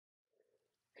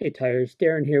Hey Tyers,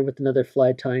 Darren here with another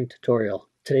fly tying tutorial.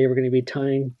 Today we're going to be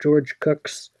tying George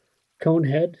Cook's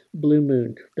ConeHead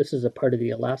Bluemoon. This is a part of the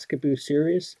Alaskabou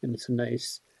series, and it's a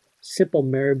nice, simple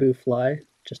marabou fly.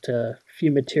 Just a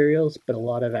few materials, but a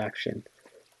lot of action.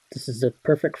 This is a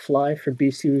perfect fly for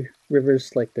BC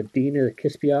rivers like the Dean or the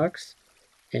Kispiox.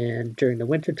 And during the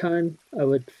winter time, I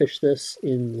would fish this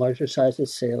in larger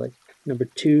sizes, say like number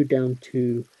 2 down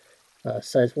to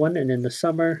size 1, and in the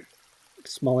summer,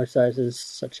 smaller sizes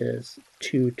such as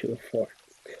 2 to a 4.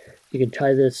 You can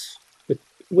tie this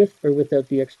with or without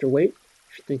the extra weight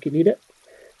if you think you need it.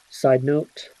 Side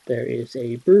note, there is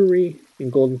a brewery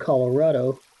in Golden,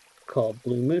 Colorado called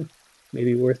Bluemoon.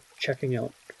 Maybe worth checking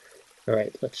out.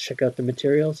 Alright, let's check out the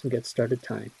materials and get started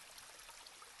tying.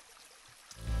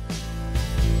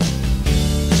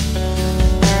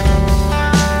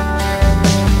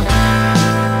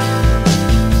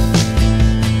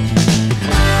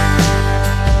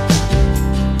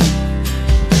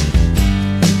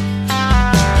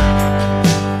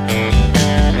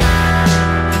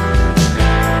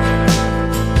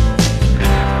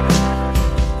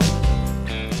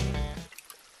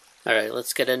 Alright,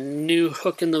 let's get a new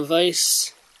hook in the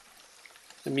vise.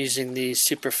 I'm using the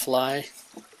Superfly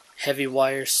heavy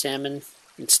wire salmon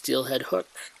and steelhead hook.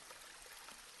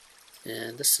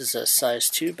 And this is a size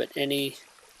 2, but any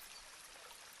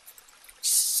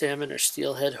salmon or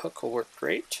steelhead hook will work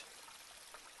great.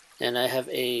 And I have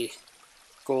a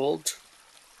gold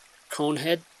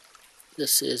ConeHead.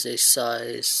 This is a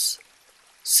size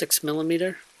 6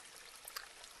 millimeter.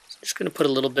 So I'm just going to put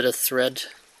a little bit of thread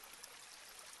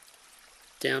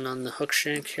down on the hook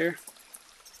shank here.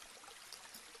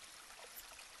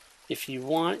 If you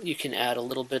want, you can add a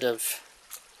little bit of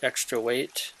extra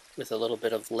weight with a little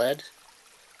bit of lead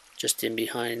just in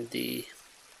behind the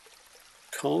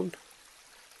cone.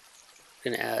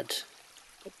 I'm going to add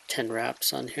 10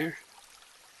 wraps on here.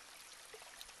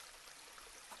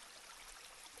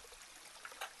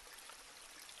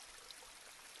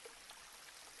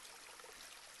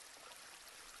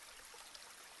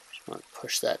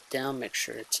 Push that down, make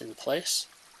sure it's in place.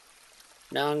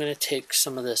 Now I'm going to take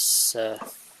some of this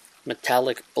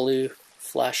metallic blue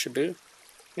Flashabou. I'm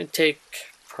going to take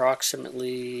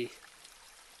approximately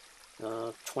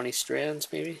 20 strands,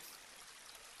 maybe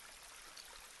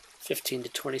 15 to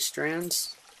 20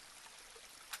 strands.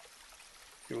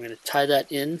 And we're going to tie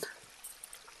that in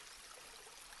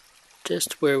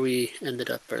just where we ended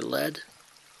up our lead.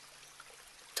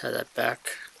 Tie that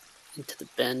back into the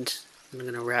bend. I'm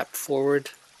going to wrap forward,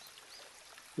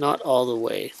 not all the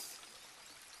way.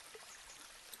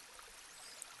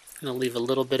 I'm going to leave a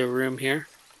little bit of room here.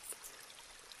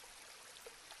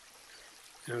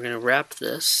 And we're going to wrap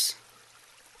this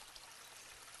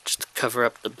just to cover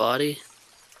up the body.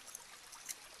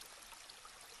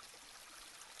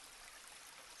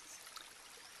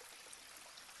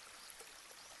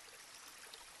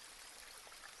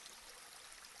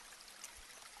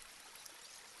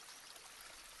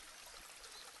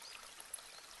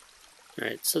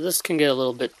 Alright, so this can get a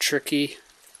little bit tricky.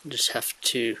 You just have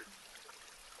to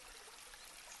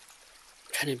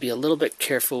kind of be a little bit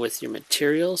careful with your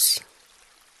materials.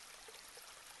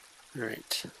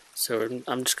 Alright, so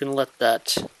I'm just going to let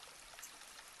that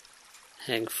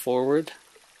hang forward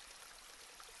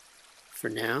for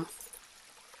now.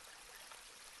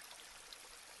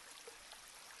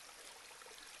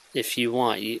 If you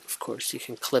want, of course, you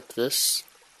can clip this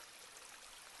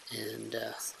and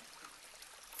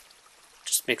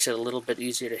just makes it a little bit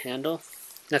easier to handle.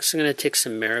 Next I'm going to take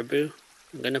some marabou.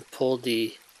 I'm going to pull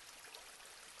the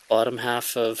bottom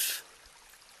half of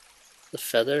the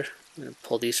feather. I'm going to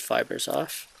pull these fibers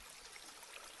off.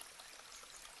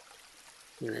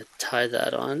 I'm going to tie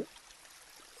that on.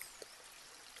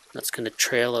 That's going to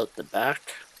trail out the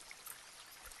back.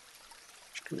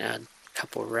 Just going to add a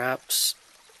couple wraps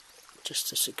just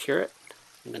to secure it.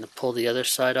 I'm going to pull the other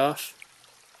side off.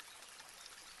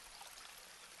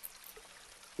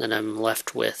 Then I'm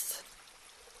left with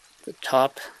the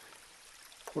top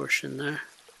portion there.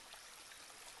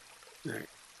 Alright.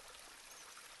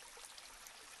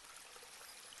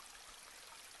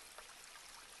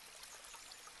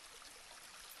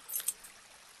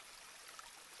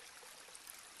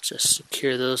 Just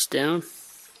secure those down.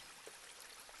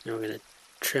 And we're going to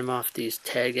trim off these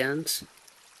tag ends.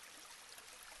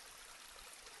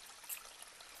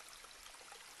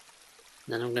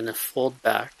 Then I'm going to fold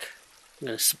back. I'm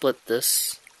going to split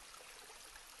this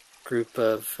group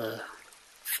of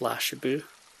Flashabou.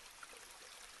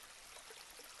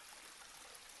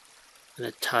 I'm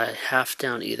going to tie half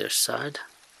down either side.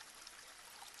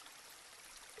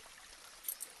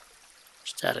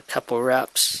 Just add a couple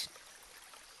wraps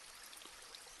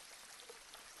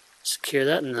secure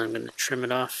that, and then I'm going to trim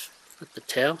it off at the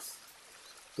tail.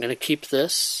 I'm going to keep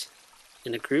this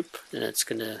in a group, and it's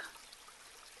going to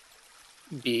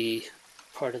be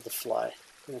part of the fly.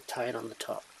 I'm going to tie it on the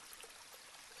top.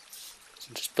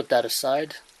 So just put that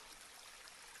aside.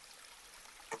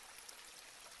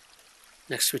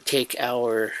 Next we take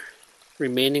our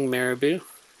remaining marabou.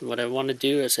 And what I want to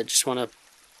do is I just want to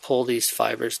pull these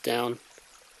fibers down,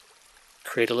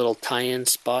 create a little tie-in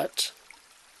spot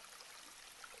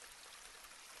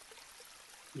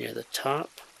near the top.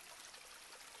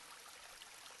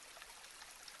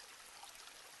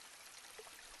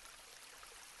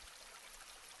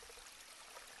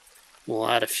 We'll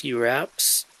add a few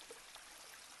wraps,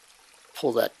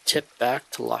 pull that tip back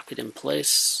to lock it in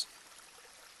place,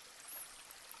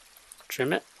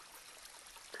 trim it,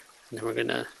 and then we're going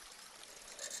to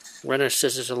run our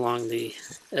scissors along the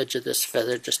edge of this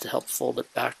feather just to help fold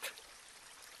it back.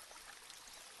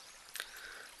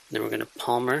 And then we're going to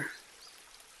palmer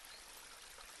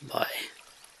by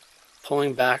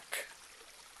pulling back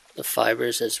the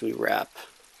fibers as we wrap.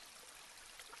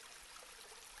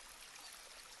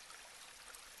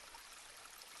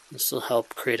 This will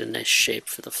help create a nice shape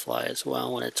for the fly as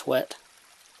well when it's wet.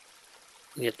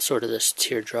 You get sort of this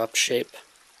teardrop shape.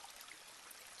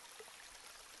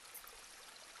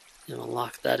 And we'll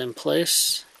lock that in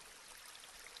place.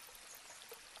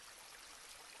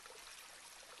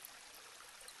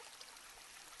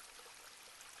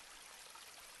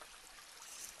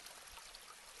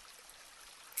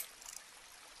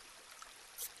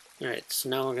 Alright, so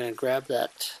now we're going to grab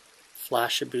that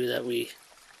Flashabou that we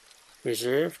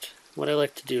reserved. What I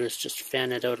like to do is just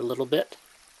fan it out a little bit,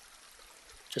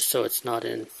 just so it's not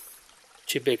in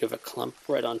too big of a clump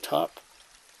right on top.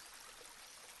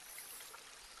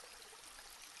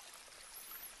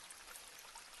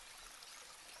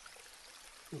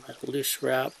 Let a loose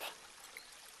wrap,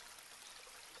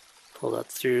 pull that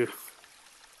through.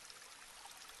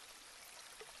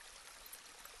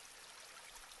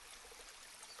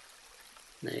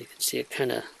 Now you can see it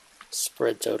kind of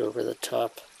spreads out over the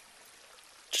top.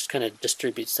 Just kind of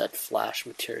distributes that flash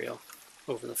material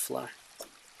over the fly.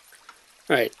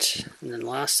 Alright, and then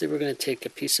lastly we're going to take a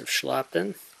piece of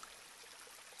Schlappen.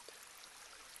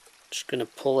 Just going to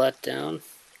pull that down.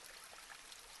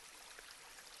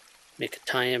 Make a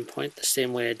tie-in point the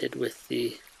same way I did with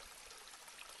the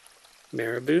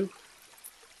marabou.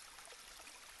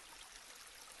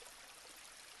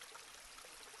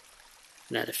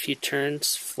 And add a few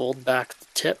turns, fold back the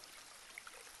tip.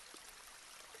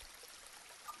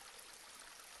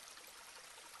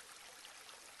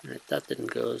 Alright, that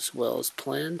didn't go as well as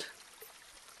planned.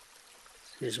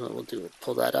 Here's what we'll do. We'll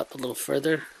pull that up a little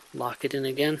further, lock it in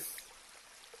again.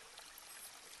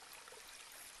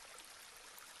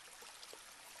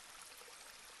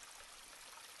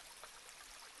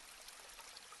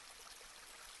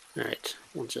 Alright,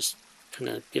 we'll just kind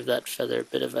of give that feather a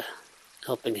bit of a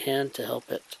helping hand to help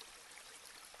it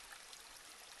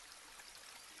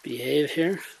behave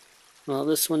here. Well,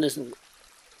 this one isn't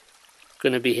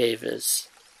going to behave as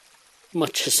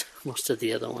much as most of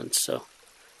the other ones, so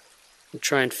we'll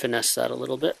try and finesse that a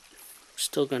little bit.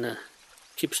 Still going to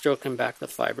keep stroking back the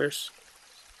fibers.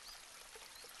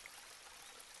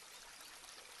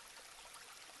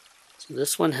 So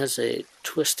this one has a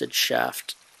twisted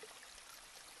shaft,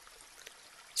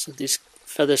 so these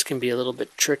feathers can be a little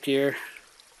bit trickier,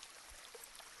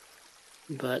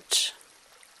 but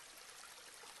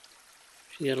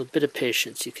if you get a bit of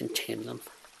patience you can tame them.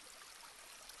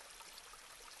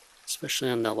 Especially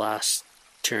on the last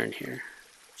turn here.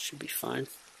 Should be fine.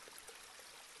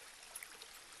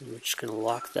 And we're just going to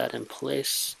lock that in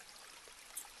place.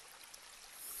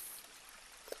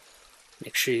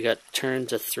 Make sure you got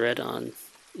turns of thread on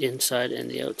the inside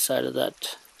and the outside of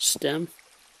that stem.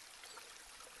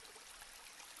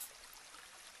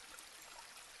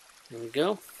 There we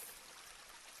go.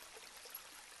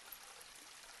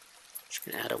 Just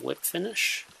going to add a whip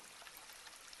finish.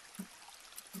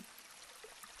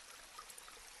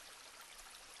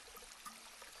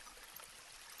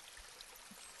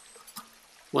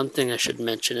 One thing I should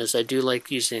mention is I do like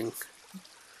using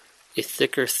a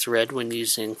thicker thread when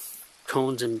using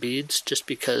cones and beads, just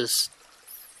because,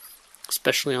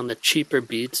 especially on the cheaper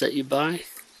beads that you buy,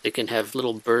 they can have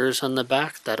little burrs on the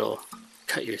back that'll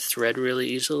cut your thread really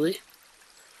easily.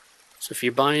 So if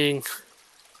you're buying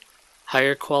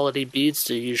higher quality beads,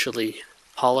 they're usually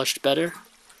polished better,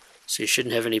 so you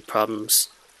shouldn't have any problems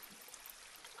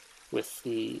with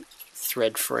the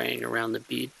thread fraying around the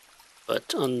bead.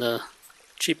 But on the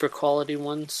cheaper quality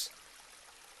ones,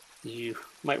 you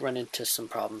might run into some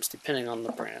problems depending on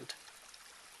the brand.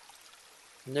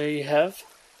 And there you have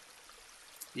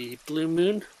the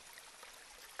Bluemoon,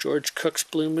 George Cook's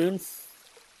Bluemoon.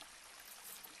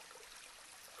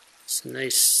 It's a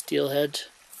nice steelhead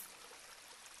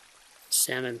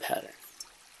salmon pattern.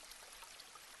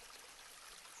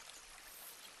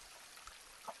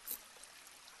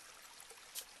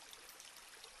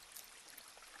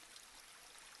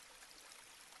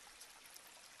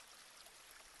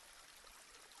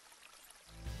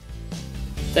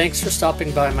 Thanks for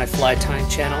stopping by my fly tying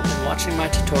channel and watching my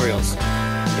tutorials.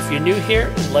 If you're new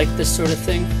here and like this sort of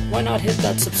thing, why not hit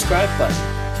that subscribe button?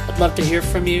 I'd love to hear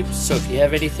from you, so if you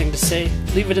have anything to say,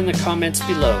 leave it in the comments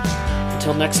below.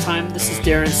 Until next time, this is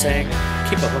Darren saying,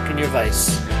 keep a hook in your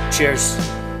vise.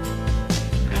 Cheers.